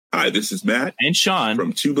Hi, this is Matt and Sean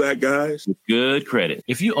from Two Black Guys with Good Credit.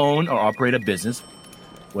 If you own or operate a business,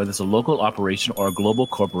 whether it's a local operation or a global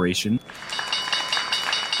corporation,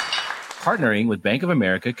 partnering with Bank of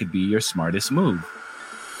America could be your smartest move.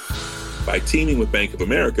 By teaming with Bank of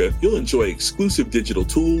America, you'll enjoy exclusive digital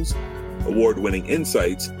tools, award-winning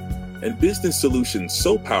insights, and business solutions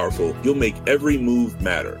so powerful you'll make every move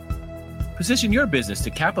matter. Position your business to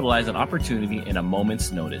capitalize on opportunity in a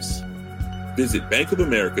moment's notice. Visit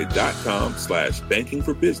bankofamerica.com/banking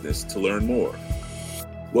for business to learn more.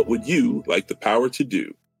 What would you like the power to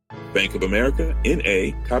do? Bank of America,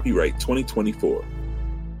 N.A., copyright 2024.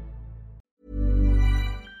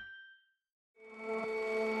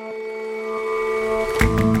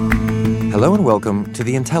 Hello and welcome to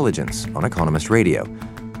The Intelligence on Economist Radio.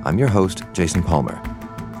 I'm your host, Jason Palmer.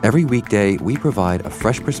 Every weekday, we provide a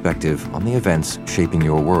fresh perspective on the events shaping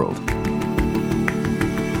your world.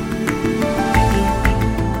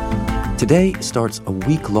 Today starts a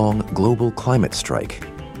week-long global climate strike,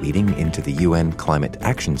 leading into the UN Climate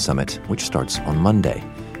Action Summit, which starts on Monday.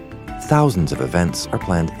 Thousands of events are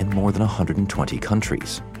planned in more than 120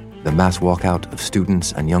 countries. The mass walkout of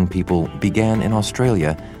students and young people began in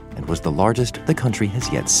Australia and was the largest the country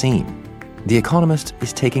has yet seen. The Economist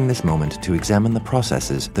is taking this moment to examine the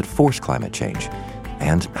processes that force climate change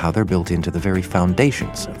and how they're built into the very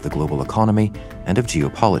foundations of the global economy and of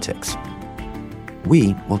geopolitics.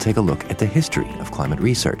 We will take a look at the history of climate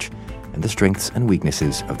research and the strengths and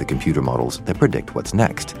weaknesses of the computer models that predict what's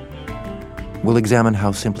next. We'll examine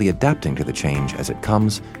how simply adapting to the change as it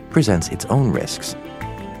comes presents its own risks.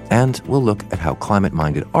 And we'll look at how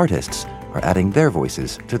climate-minded artists are adding their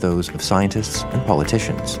voices to those of scientists and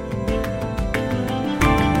politicians.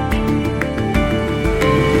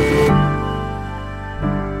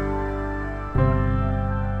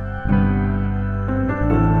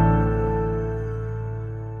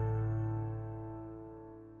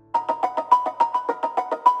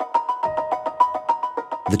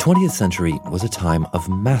 The 20th century was a time of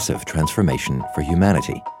massive transformation for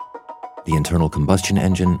humanity. The internal combustion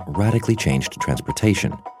engine radically changed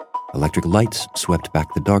transportation. Electric lights swept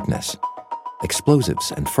back the darkness.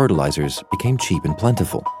 Explosives and fertilizers became cheap and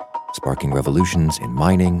plentiful, sparking revolutions in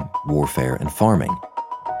mining, warfare, and farming.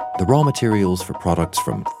 The raw materials for products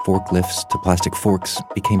from forklifts to plastic forks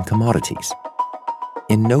became commodities.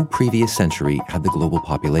 In no previous century had the global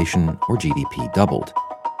population or GDP doubled.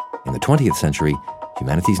 In the 20th century,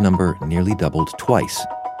 humanity's number nearly doubled twice,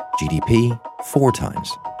 GDP 4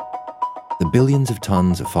 times. The billions of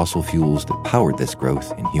tons of fossil fuels that powered this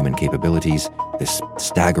growth in human capabilities, this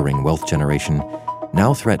staggering wealth generation,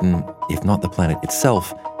 now threaten, if not the planet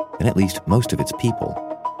itself, then at least most of its people.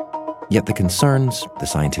 Yet the concerns, the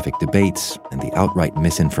scientific debates, and the outright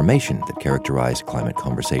misinformation that characterize climate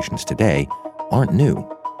conversations today aren't new.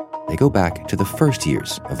 They go back to the first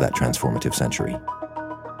years of that transformative century.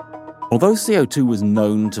 Although CO2 was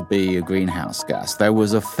known to be a greenhouse gas, there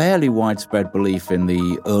was a fairly widespread belief in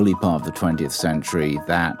the early part of the 20th century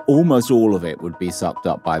that almost all of it would be sucked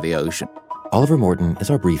up by the ocean. Oliver Morton is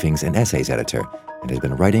our briefings and essays editor and has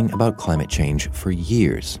been writing about climate change for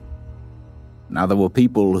years. Now, there were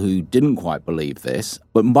people who didn't quite believe this,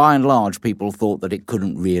 but by and large, people thought that it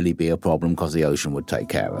couldn't really be a problem because the ocean would take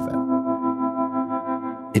care of it.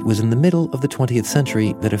 It was in the middle of the 20th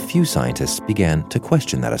century that a few scientists began to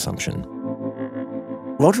question that assumption.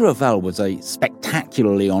 Roger Revelle was a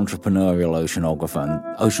spectacularly entrepreneurial oceanographer, and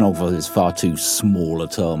oceanographer is far too small a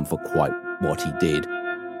term for quite what he did.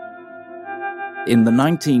 In the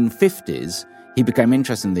 1950s, he became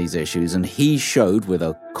interested in these issues, and he showed, with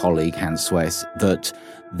a colleague, Hans Suess, that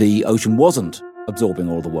the ocean wasn't absorbing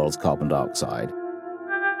all the world's carbon dioxide.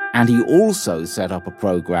 And he also set up a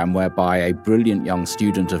program whereby a brilliant young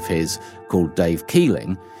student of his called Dave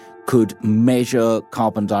Keeling could measure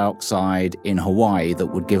carbon dioxide in Hawaii that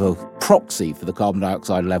would give a proxy for the carbon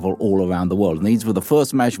dioxide level all around the world. And these were the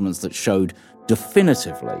first measurements that showed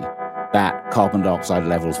definitively that carbon dioxide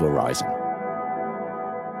levels were rising.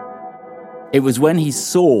 It was when he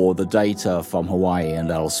saw the data from Hawaii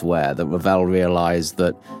and elsewhere that Revelle realized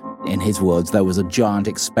that, in his words, there was a giant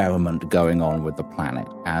experiment going on with the planet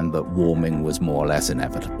and that warming was more or less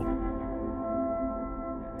inevitable.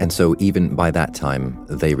 And so even by that time,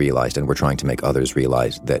 they realized, and were trying to make others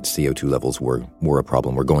realize, that CO2 levels were a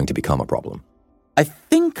problem, were going to become a problem. I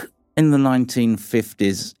think in the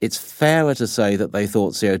 1950s, it's fairer to say that they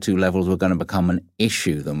thought CO2 levels were going to become an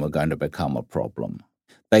issue than were going to become a problem.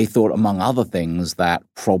 They thought, among other things, that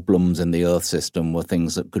problems in the Earth system were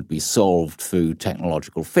things that could be solved through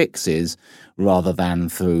technological fixes rather than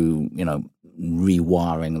through,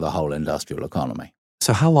 rewiring the whole industrial economy.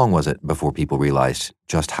 So how long was it before people realized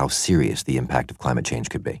just how serious the impact of climate change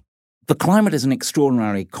could be? The climate is an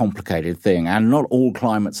extraordinarily complicated thing, and not all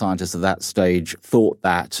climate scientists at that stage thought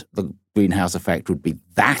that the greenhouse effect would be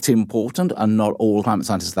that important, and not all climate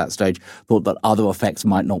scientists at that stage thought that other effects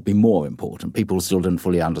might not be more important. People still didn't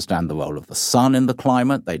fully understand the role of the sun in the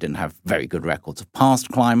climate. They didn't have very good records of past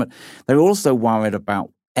climate. They were also worried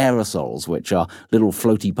about aerosols, which are little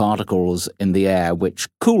floaty particles in the air which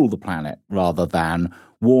cool the planet rather than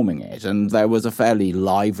warming it. And there was a fairly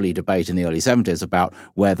lively debate in the early 70s about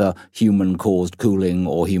whether human-caused cooling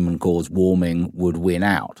or human-caused warming would win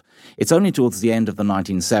out. It's only towards the end of the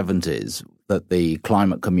 1970s that the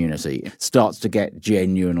climate community starts to get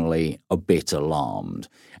genuinely a bit alarmed.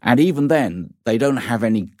 And even then, they don't have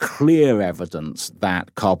any clear evidence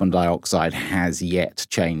that carbon dioxide has yet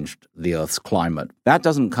changed the Earth's climate. That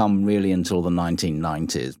doesn't come really until the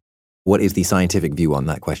 1990s. What is the scientific view on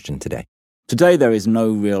that question today? Today, there is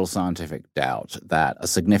no real scientific doubt that a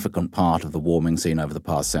significant part of the warming seen over the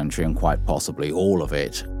past century, and quite possibly all of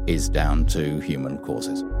it, is down to human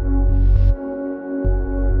causes.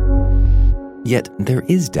 Yet there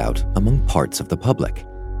is doubt among parts of the public.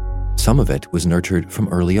 Some of it was nurtured from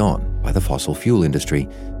early on by the fossil fuel industry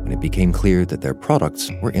when it became clear that their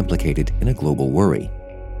products were implicated in a global worry.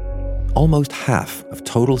 Almost half of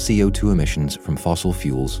total CO2 emissions from fossil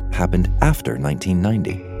fuels happened after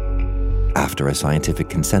 1990. After a scientific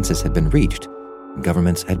consensus had been reached,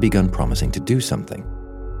 governments had begun promising to do something.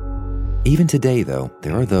 Even today, though,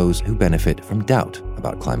 there are those who benefit from doubt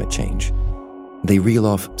about climate change. They reel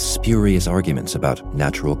off spurious arguments about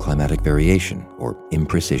natural climatic variation or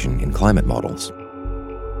imprecision in climate models.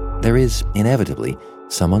 There is, inevitably,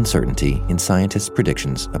 some uncertainty in scientists'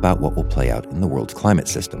 predictions about what will play out in the world's climate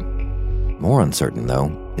system. More uncertain,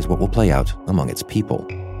 though, is what will play out among its people.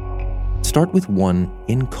 Start with one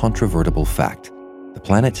incontrovertible fact. The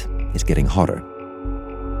planet is getting hotter.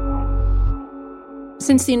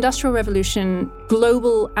 Since the Industrial Revolution,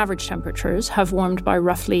 global average temperatures have warmed by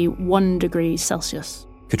roughly 1 degree Celsius.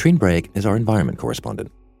 Katrine Bragg is our environment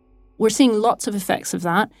correspondent. We're seeing lots of effects of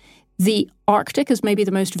that. The Arctic is maybe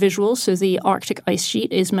the most visual, so the Arctic ice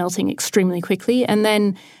sheet is melting extremely quickly. And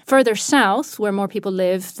then further south, where more people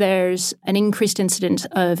live, there's an increased incidence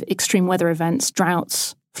of extreme weather events,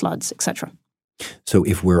 droughts, floods, etc. So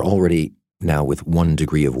if we're already now with 1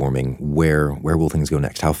 degree of warming, where will things go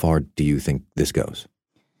next? How far do you think this goes?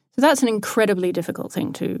 So that's an incredibly difficult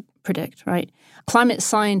thing to predict, right? Climate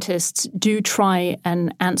scientists do try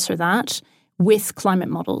and answer that with climate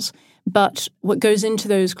models. But what goes into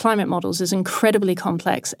those climate models is incredibly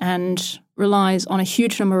complex and relies on a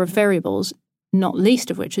huge number of variables, not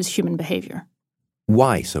least of which is human behavior.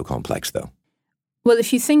 Why so complex, though? Well,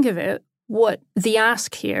 if you think of it, what the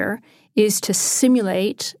ask here is to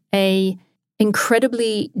simulate a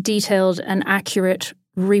incredibly detailed and accurate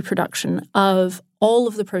reproduction of all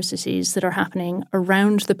of the processes that are happening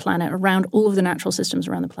around the planet, around all of the natural systems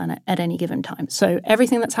around the planet at any given time. So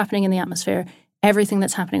everything that's happening in the atmosphere, everything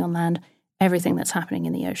that's happening on land, everything that's happening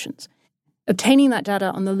in the oceans. Obtaining that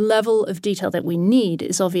data on the level of detail that we need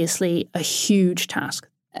is obviously a huge task.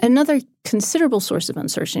 Another considerable source of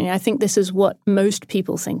uncertainty, I think this is what most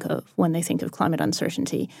people think of when they think of climate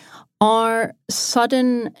uncertainty, are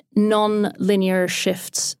sudden non-linear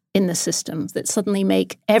shifts in the system that suddenly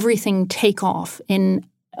make everything take off in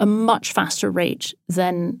a much faster rate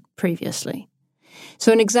than previously.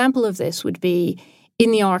 So an example of this would be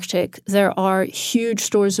in the Arctic, there are huge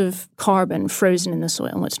stores of carbon frozen in the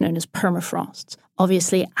soil, what's known as permafrosts.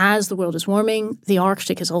 Obviously, as the world is warming, the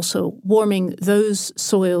Arctic is also warming. Those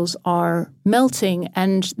soils are melting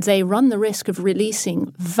and they run the risk of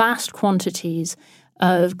releasing vast quantities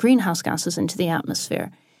of greenhouse gases into the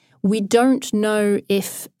atmosphere. We don't know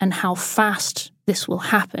if and how fast this will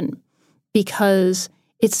happen because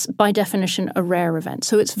it's by definition a rare event.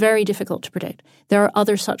 So it's very difficult to predict. There are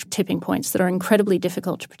other such tipping points that are incredibly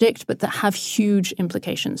difficult to predict, but that have huge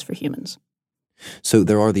implications for humans. So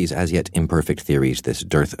there are these as yet imperfect theories, this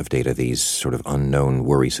dearth of data, these sort of unknown,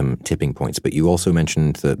 worrisome tipping points. But you also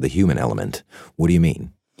mentioned the human element. What do you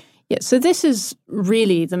mean? Yeah, so this is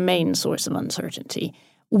really the main source of uncertainty.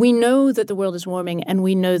 We know that the world is warming and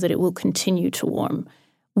we know that it will continue to warm.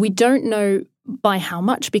 We don't know by how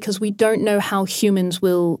much because we don't know how humans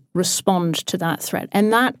will respond to that threat.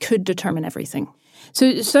 And that could determine everything.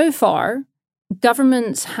 So far,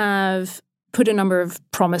 governments have put a number of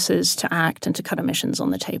promises to act and to cut emissions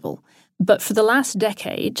on the table. But for the last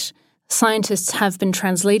decade, scientists have been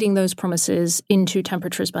translating those promises into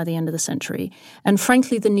temperatures by the end of the century. And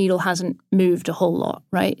frankly, the needle hasn't moved a whole lot,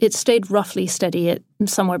 right? It stayed roughly steady at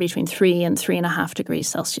somewhere between 3 and 3.5 degrees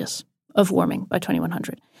Celsius of warming by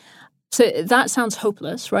 2100. So that sounds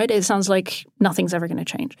hopeless, right? It sounds like nothing's ever going to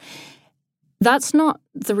change. That's not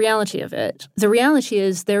the reality of it. The reality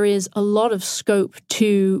is there is a lot of scope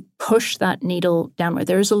to push that needle downward.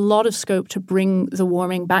 There is a lot of scope to bring the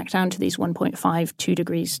warming back down to these 1.5, 2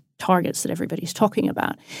 degrees targets that everybody's talking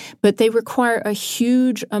about. But they require a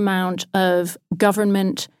huge amount of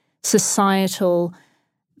government, societal,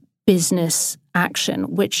 business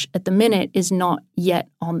action, which at the minute is not yet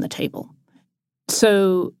on the table.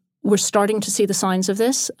 So we're starting to see the signs of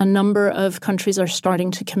this. A number of countries are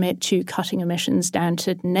starting to commit to cutting emissions down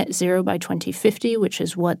to net zero by 2050, which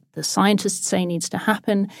is what the scientists say needs to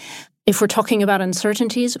happen. If we're talking about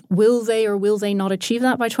uncertainties, will they or will they not achieve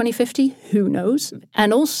that by 2050? Who knows?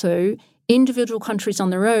 And also, individual countries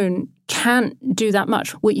on their own can't do that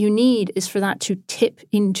much. What you need is for that to tip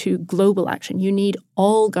into global action. You need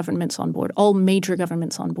all governments on board, all major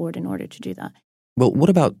governments on board in order to do that. Well, what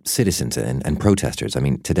about citizens and protesters? I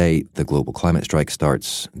mean, today the global climate strike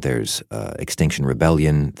starts. There's Extinction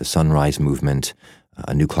Rebellion, the Sunrise Movement,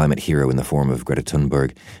 a new climate hero in the form of Greta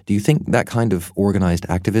Thunberg. Do you think that kind of organized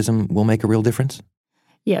activism will make a real difference?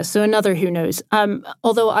 Yeah, so another who knows.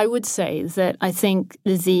 Although I would say that I think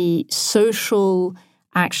the social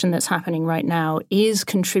action that's happening right now is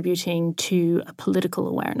contributing to a political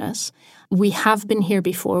awareness. We have been here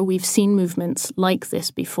before. We've seen movements like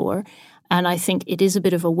this before. And I think it is a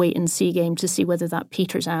bit of a wait-and-see game to see whether that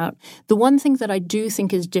peters out. The one thing that I do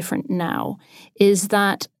think is different now is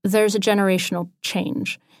that there's a generational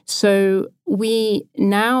change. So we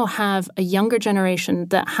now have a younger generation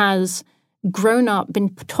that has grown up,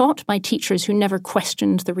 been taught by teachers who never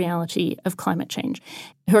questioned the reality of climate change,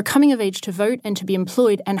 who are coming of age to vote and to be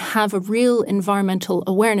employed and have a real environmental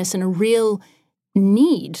awareness and a real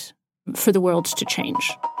need for the world to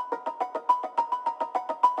change.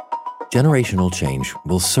 Generational change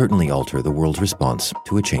will certainly alter the world's response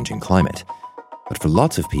to a changing climate. But for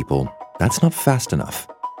lots of people, that's not fast enough.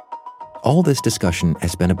 All this discussion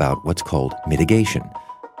has been about what's called mitigation,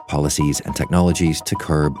 policies and technologies to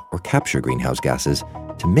curb or capture greenhouse gases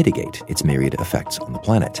to mitigate its myriad effects on the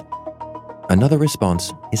planet. Another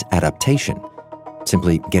response is adaptation,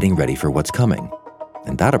 simply getting ready for what's coming.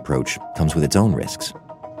 And that approach comes with its own risks.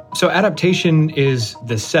 So adaptation is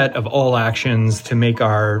the set of all actions to make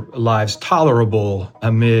our lives tolerable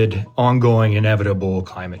amid ongoing inevitable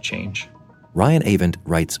climate change. Ryan Avent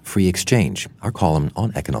writes Free Exchange, our column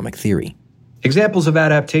on economic theory. Examples of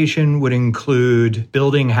adaptation would include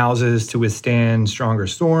building houses to withstand stronger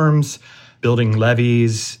storms, building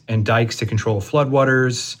levees and dikes to control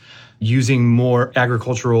floodwaters, using more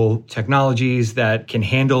agricultural technologies that can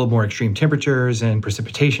handle more extreme temperatures and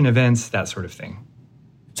precipitation events, that sort of thing.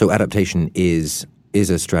 So adaptation is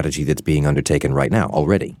a strategy that's being undertaken right now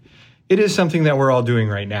already. It is something that we're all doing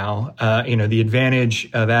right now. The advantage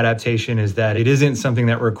of adaptation is that it isn't something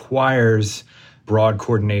that requires broad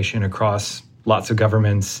coordination across lots of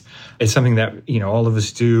governments. It's something that, all of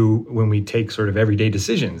us do when we take sort of everyday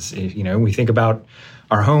decisions. We think about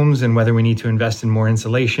our homes and whether we need to invest in more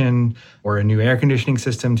insulation or a new air conditioning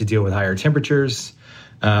system to deal with higher temperatures.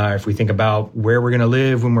 If we think about where we're going to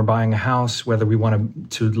live when we're buying a house, whether we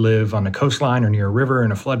want to live on a coastline or near a river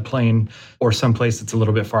in a floodplain or someplace that's a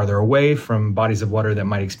little bit farther away from bodies of water that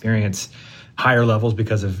might experience higher levels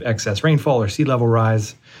because of excess rainfall or sea level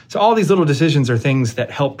rise. So all these little decisions are things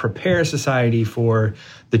that help prepare society for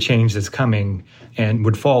the change that's coming and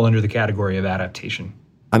would fall under the category of adaptation.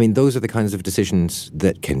 I mean, those are the kinds of decisions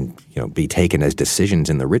that can, be taken as decisions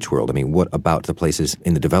in the rich world. I mean, what about the places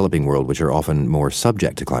in the developing world which are often more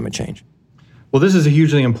subject to climate change? Well, this is a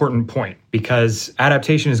hugely important point because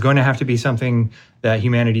adaptation is going to have to be something that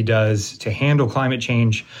humanity does to handle climate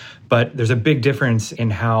change. But there's a big difference in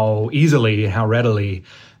how easily and how readily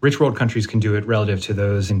rich world countries can do it relative to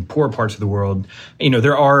those in poor parts of the world.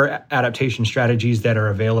 There are adaptation strategies that are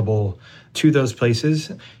available to those places.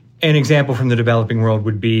 An example from the developing world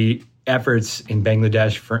would be efforts in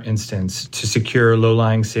Bangladesh, for instance, to secure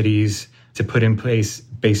low-lying cities, to put in place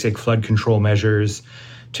basic flood control measures,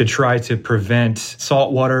 to try to prevent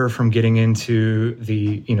salt water from getting into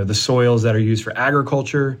the soils that are used for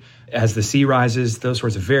agriculture as the sea rises, those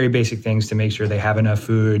sorts of very basic things to make sure they have enough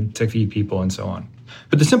food to feed people and so on.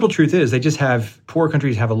 But the simple truth is poor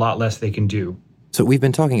countries have a lot less they can do. So we've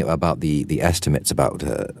been talking about the estimates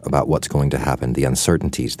about what's going to happen, the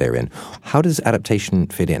uncertainties therein. How does adaptation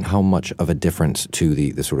fit in? How much of a difference to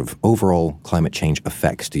the sort of overall climate change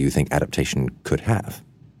effects do you think adaptation could have?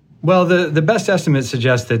 Well, the best estimates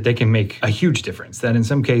suggest that they can make a huge difference, that in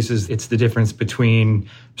some cases it's the difference between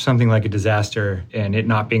something like a disaster and it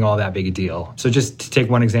not being all that big a deal. So just to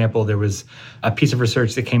take one example, there was a piece of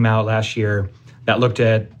research that came out last year that looked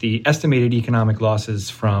at the estimated economic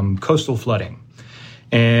losses from coastal flooding.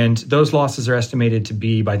 And those losses are estimated to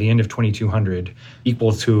be, by the end of 2200,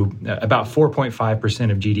 equal to about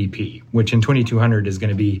 4.5% of GDP, which in 2200 is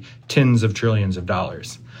going to be tens of trillions of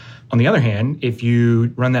dollars. On the other hand, if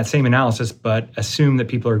you run that same analysis but assume that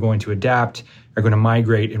people are going to adapt, are going to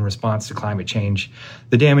migrate in response to climate change,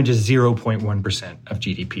 the damage is 0.1% of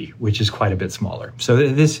GDP, which is quite a bit smaller. So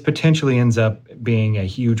this potentially ends up being a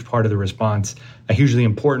huge part of the response, a hugely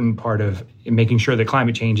important part of making sure that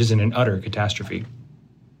climate change isn't an utter catastrophe.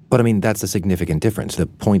 But I mean, that's a significant difference. The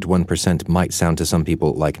 0.1% might sound to some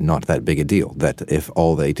people like not that big a deal, that if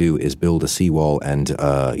all they do is build a seawall and,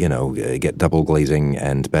 get double glazing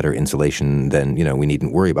and better insulation, then, we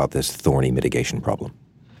needn't worry about this thorny mitigation problem.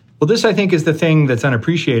 Well, this, I think, is the thing that's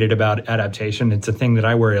unappreciated about adaptation. It's a thing that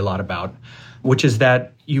I worry a lot about, which is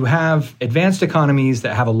that you have advanced economies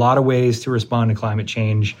that have a lot of ways to respond to climate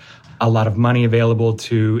change, a lot of money available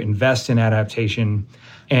to invest in adaptation,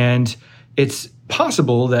 and it's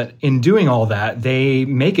possible that in doing all that, they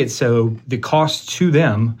make it so the costs to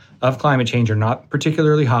them of climate change are not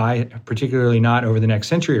particularly high, particularly not over the next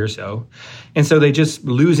century or so. And so they just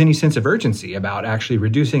lose any sense of urgency about actually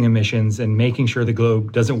reducing emissions and making sure the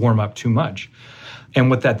globe doesn't warm up too much. And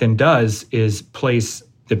what that then does is place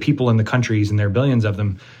the people in the countries, and there are billions of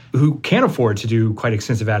them, who can't afford to do quite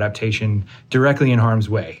extensive adaptation directly in harm's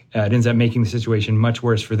way. It ends up making the situation much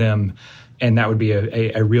worse for them, and that would be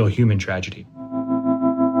a real human tragedy.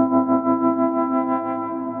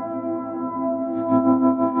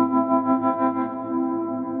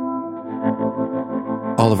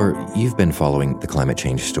 Oliver, you've been following the climate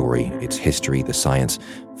change story, its history, the science,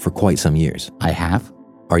 for quite some years. I have.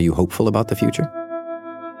 Are you hopeful about the future?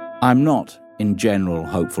 I'm not, in general,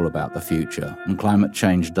 hopeful about the future, and climate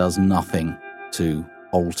change does nothing to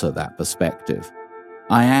alter that perspective.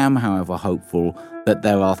 I am, however, hopeful that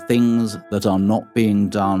there are things that are not being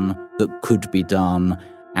done that could be done,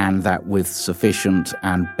 and that with sufficient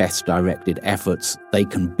and best directed efforts, they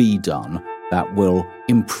can be done that will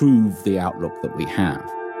improve the outlook that we have.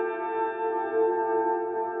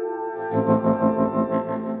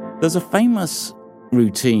 There's a famous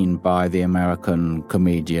routine by the American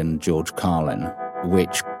comedian George Carlin,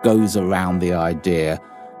 which goes around the idea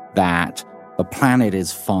that the planet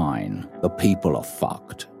is fine, the people are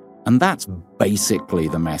fucked. And that's basically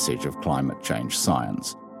the message of climate change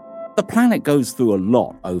science. The planet goes through a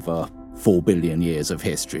lot over 4 billion years of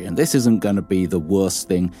history, and this isn't going to be the worst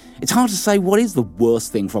thing. It's hard to say what is the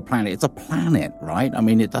worst thing for a planet. It's a planet, right? I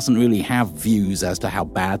mean, it doesn't really have views as to how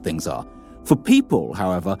bad things are. For people,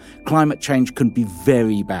 however, climate change can be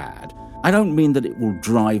very bad. I don't mean that it will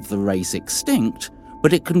drive the race extinct,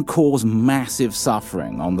 but it can cause massive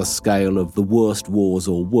suffering on the scale of the worst wars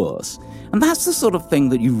or worse. And that's the sort of thing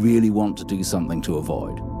that you really want to do something to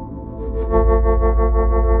avoid.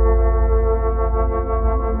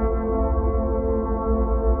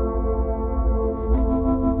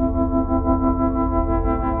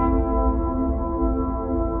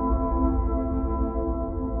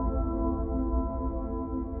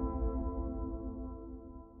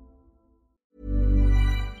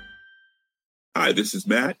 Hi, this is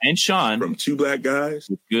Matt and Sean from Two Black Guys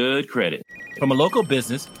with Good Credit. From a local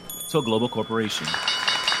business to a global corporation,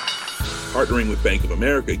 partnering with Bank of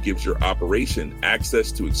America gives your operation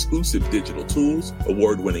access to exclusive digital tools,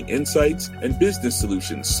 award-winning insights, and business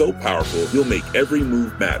solutions so powerful you'll make every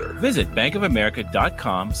move matter. Visit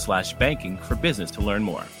bankofamerica.com/banking for business to learn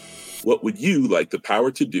more. What would you like the power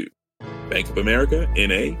to do? Bank of America,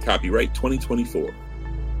 N.A., copyright 2024.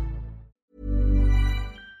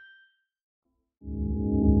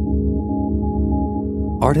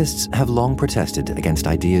 Artists have long protested against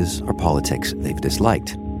ideas or politics they've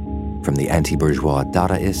disliked. From the anti-bourgeois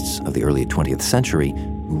Dadaists of the early 20th century,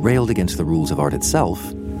 who railed against the rules of art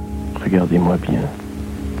itself, Regardez-moi bien.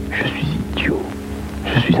 Je suis idiot.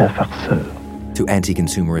 Je suis un farceur. To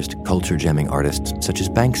anti-consumerist, culture-gemming artists such as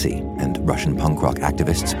Banksy and Russian punk rock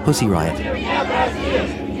activists Pussy Riot.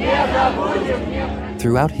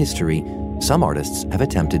 Throughout history, some artists have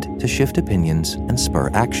attempted to shift opinions and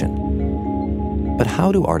spur action. But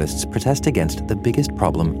how do artists protest against the biggest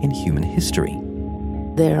problem in human history?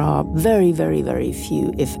 There are very, very, very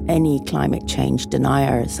few, if any, climate change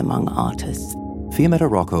deniers among artists.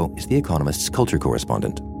 Fiammetta Rocco is The Economist's culture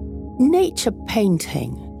correspondent. Nature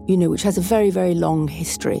painting, which has a very, very long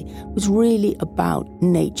history, was really about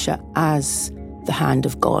nature as the hand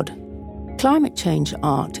of God. Climate change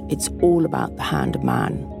art, it's all about the hand of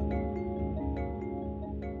man.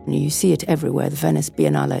 You see it everywhere. The Venice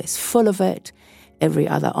Biennale is full of it. Every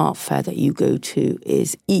other art fair that you go to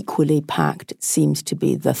is equally packed. It seems to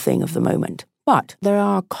be the thing of the moment. But there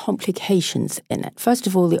are complications in it. First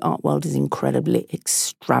of all, the art world is incredibly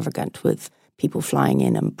extravagant, with people flying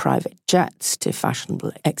in on private jets to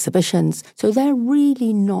fashionable exhibitions. So they're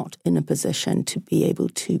really not in a position to be able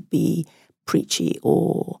to be preachy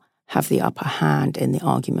or have the upper hand in the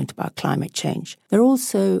argument about climate change. They're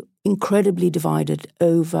also incredibly divided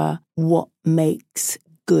over what makes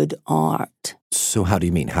good art. So how do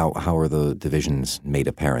you mean? How are the divisions made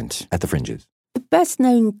apparent at the fringes? The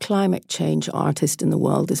best-known climate change artist in the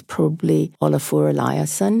world is probably Olafur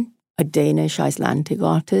Eliasson, a Danish Icelandic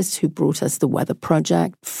artist who brought us the Weather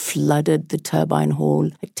Project, flooded the Turbine Hall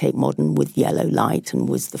at Tate Modern with yellow light, and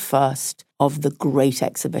was the first of the great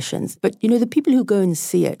exhibitions. But, the people who go and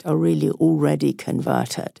see it are really already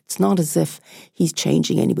converted. It's not as if he's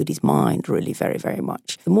changing anybody's mind really very, very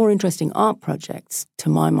much. The more interesting art projects, to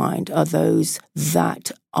my mind, are those that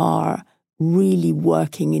are really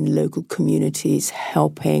working in local communities,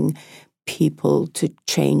 helping people to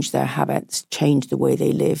change their habits, change the way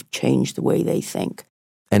they live, change the way they think.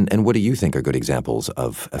 And what do you think are good examples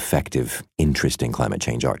of effective, interesting climate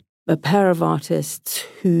change art? A pair of artists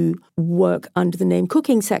who work under the name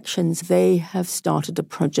Cooking Sections, they have started a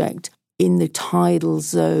project in the tidal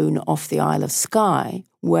zone off the Isle of Skye,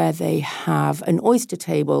 where they have an oyster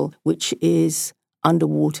table, which is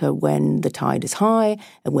underwater when the tide is high,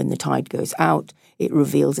 and when the tide goes out, it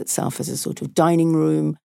reveals itself as a sort of dining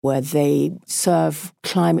room where they serve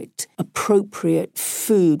climate-appropriate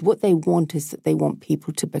food. What they want is that they want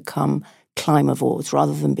people to become climivores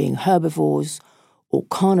rather than being herbivores or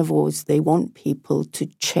carnivores. They want people to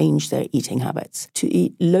change their eating habits, to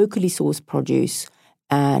eat locally sourced produce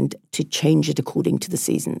and to change it according to the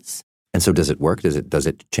seasons. And so does it work? Does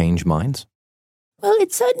it change minds? Well,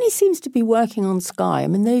 it certainly seems to be working on Skye. I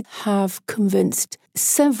mean, they have convinced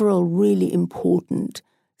several really important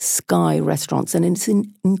Skye restaurants, and it's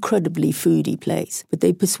an incredibly foodie place. But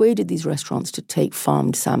they persuaded these restaurants to take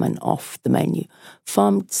farmed salmon off the menu.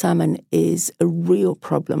 Farmed salmon is a real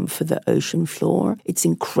problem for the ocean floor. It's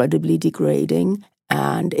incredibly degrading,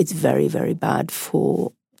 and it's very, very bad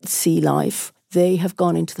for sea life. They have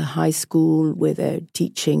gone into the high school where they're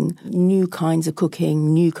teaching new kinds of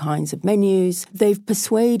cooking, new kinds of menus. They've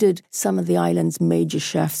persuaded some of the island's major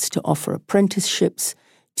chefs to offer apprenticeships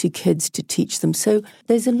to kids to teach them. So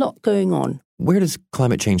there's a lot going on. Where does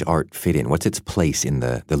climate change art fit in? What's its place in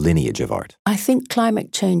the lineage of art? I think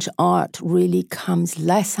climate change art really comes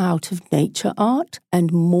less out of nature art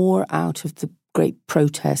and more out of the great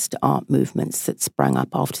protest art movements that sprang up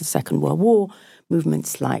after the Second World War,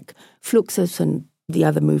 movements like Fluxus and the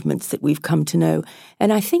other movements that we've come to know.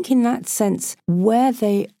 And I think in that sense, where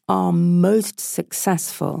they are most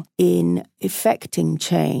successful in effecting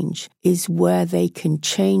change is where they can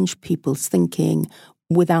change people's thinking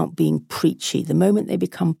without being preachy. The moment they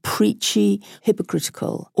become preachy,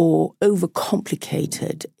 hypocritical, or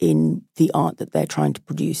overcomplicated in the art that they're trying to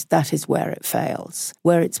produce, that is where it fails.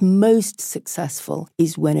 Where it's most successful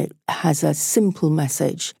is when it has a simple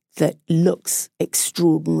message that looks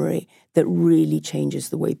extraordinary, that really changes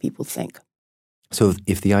the way people think. So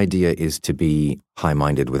if the idea is to be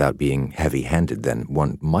high-minded without being heavy-handed, then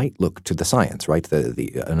one might look to the science, right?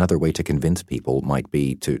 Another way to convince people might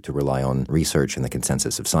be to rely on research and the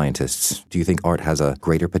consensus of scientists. Do you think art has a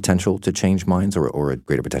greater potential to change minds or a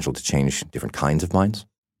greater potential to change different kinds of minds?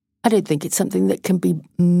 I don't think it's something that can be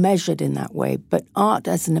measured in that way, but art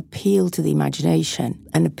as an appeal to the imagination,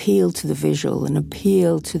 an appeal to the visual, an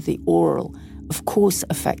appeal to the oral, of course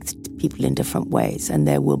affects people in different ways, and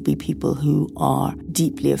there will be people who are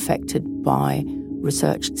deeply affected by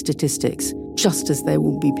research statistics, just as there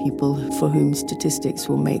will be people for whom statistics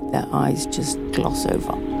will make their eyes just gloss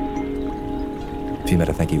over.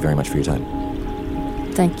 Fiammetta, thank you very much for your time.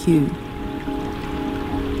 Thank you.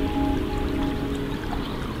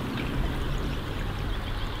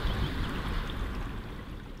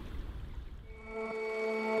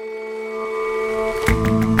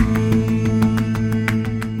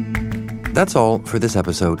 That's all for this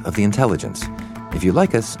episode of The Intelligence. If you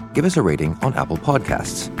like us, give us a rating on Apple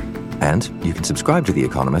Podcasts. And you can subscribe to The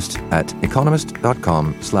Economist at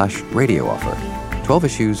economist.com/radio offer. 12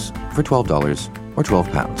 issues for $12 or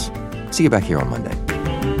 £12. See you back here on Monday.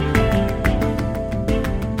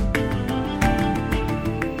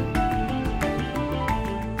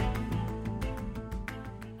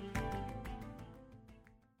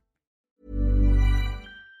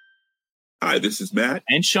 Hi, this is Matt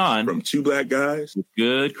and Sean from Two Black Guys with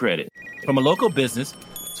Good Credit. From a local business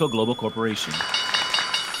to a global corporation,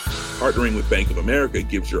 partnering with Bank of America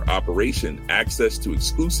gives your operation access to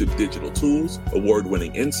exclusive digital tools,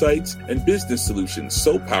 award-winning insights, and business solutions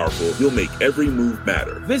so powerful you'll make every move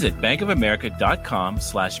matter. Visit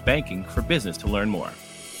bankofamerica.com/banking for business to learn more.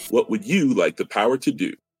 What would you like the power to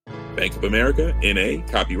do? Bank of America, N.A.,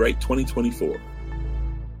 copyright 2024.